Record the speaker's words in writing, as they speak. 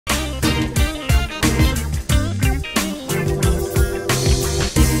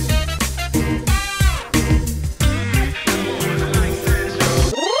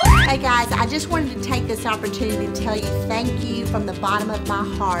opportunity to tell you thank you from the bottom of my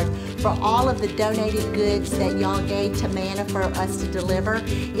heart for all of the donated goods that y'all gave to Manna for us to deliver.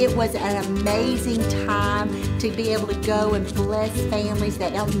 It was an amazing time to be able to go and bless families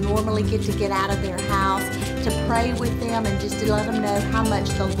that don't normally get to get out of their house, to pray with them and just to let them know how much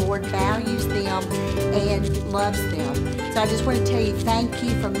the Lord values them and loves them. So I just want to tell you thank you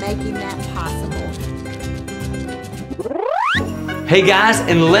for making that possible. Hey guys,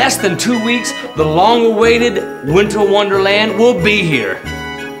 in less than 2 weeks, the long-awaited Winter Wonderland will be here.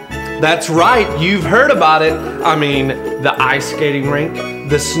 That's right, you've heard about it. I mean, the ice skating rink,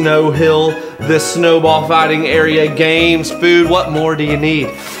 the snow hill, the snowball fighting area, games, food, what more do you need?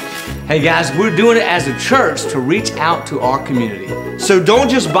 Hey guys, we're doing it as a church to reach out to our community. So don't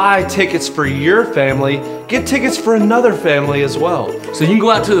just buy tickets for your family, get tickets for another family as well. So you can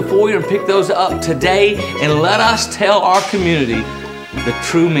go out to the foyer and pick those up today and let us tell our community the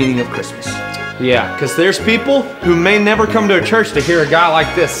true meaning of Christmas. Yeah, because there's people who may never come to a church to hear a guy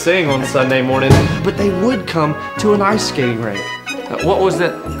like this sing on Sunday morning, but they would come to an ice skating rink. What was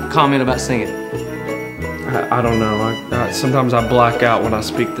that comment about singing? I don't know. Sometimes I black out when I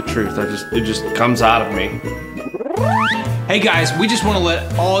speak the truth. It just comes out of me. Hey guys, we just want to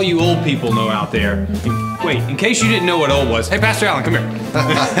let all you old people know out there. Wait, in case you didn't know what old was. Hey, Pastor Allen, come here.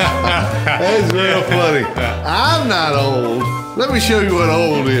 That's real funny. I'm not old. Let me show you what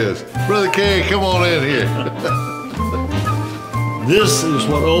old is. Brother Kerry, come on in here. This is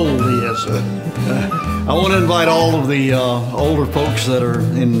what old is. I want to invite all of the older folks that are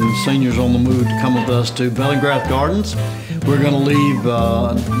in Seniors on the Move to come with us to Bellingrath Gardens. We're going to leave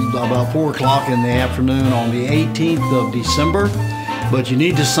about 4 o'clock in the afternoon on the 18th of December, but you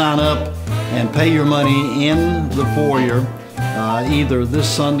need to sign up and pay your money in the foyer either this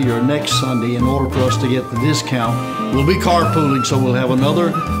Sunday or next Sunday in order for us to get the discount. We'll be carpooling, so we'll have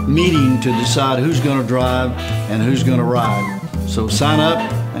another meeting to decide who's going to drive and who's going to ride. So sign up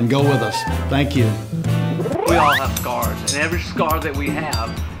and go with us. Thank you. We all have scars, and every scar that we have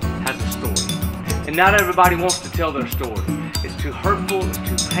has a story. And not everybody wants to tell their story. It's too hurtful, it's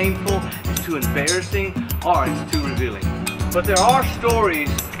too painful, it's too embarrassing, or it's too revealing. But there are stories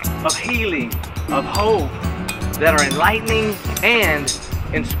of healing, of hope, that are enlightening and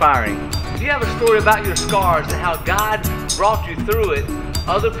inspiring. If you have a story about your scars and how God brought you through it,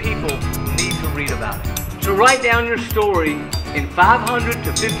 other people need to read about it. So write down your story in 500 to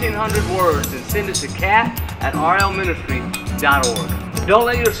 1,500 words and send it to kat@rlministry.org. Don't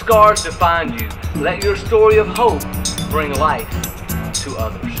let your scars define you. Let your story of hope bring life to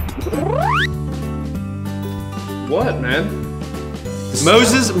others. What, man?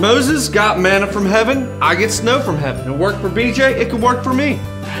 Moses got manna from heaven, I get snow from heaven. It worked for BJ, it could work for me.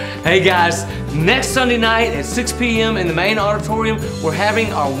 Hey guys, next Sunday night at 6 p.m. in the main auditorium, we're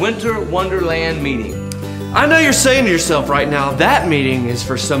having our Winter Wonderland meeting. I know you're saying to yourself right now, that meeting is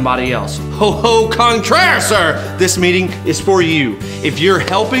for somebody else. Ho ho, contraire, sir! This meeting is for you. If you're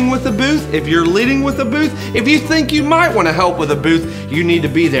helping with the booth, if you're leading with the booth, if you think you might want to help with a booth, you need to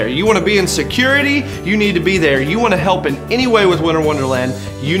be there. You want to be in security, you need to be there. You want to help in any way with Winter Wonderland,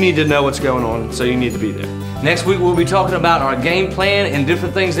 you need to know what's going on, so you need to be there. Next week we'll be talking about our game plan and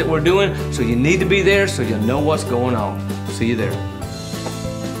different things that we're doing, so you need to be there so you'll know what's going on. See you there.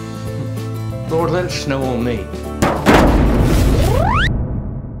 Lord, let it snow on me.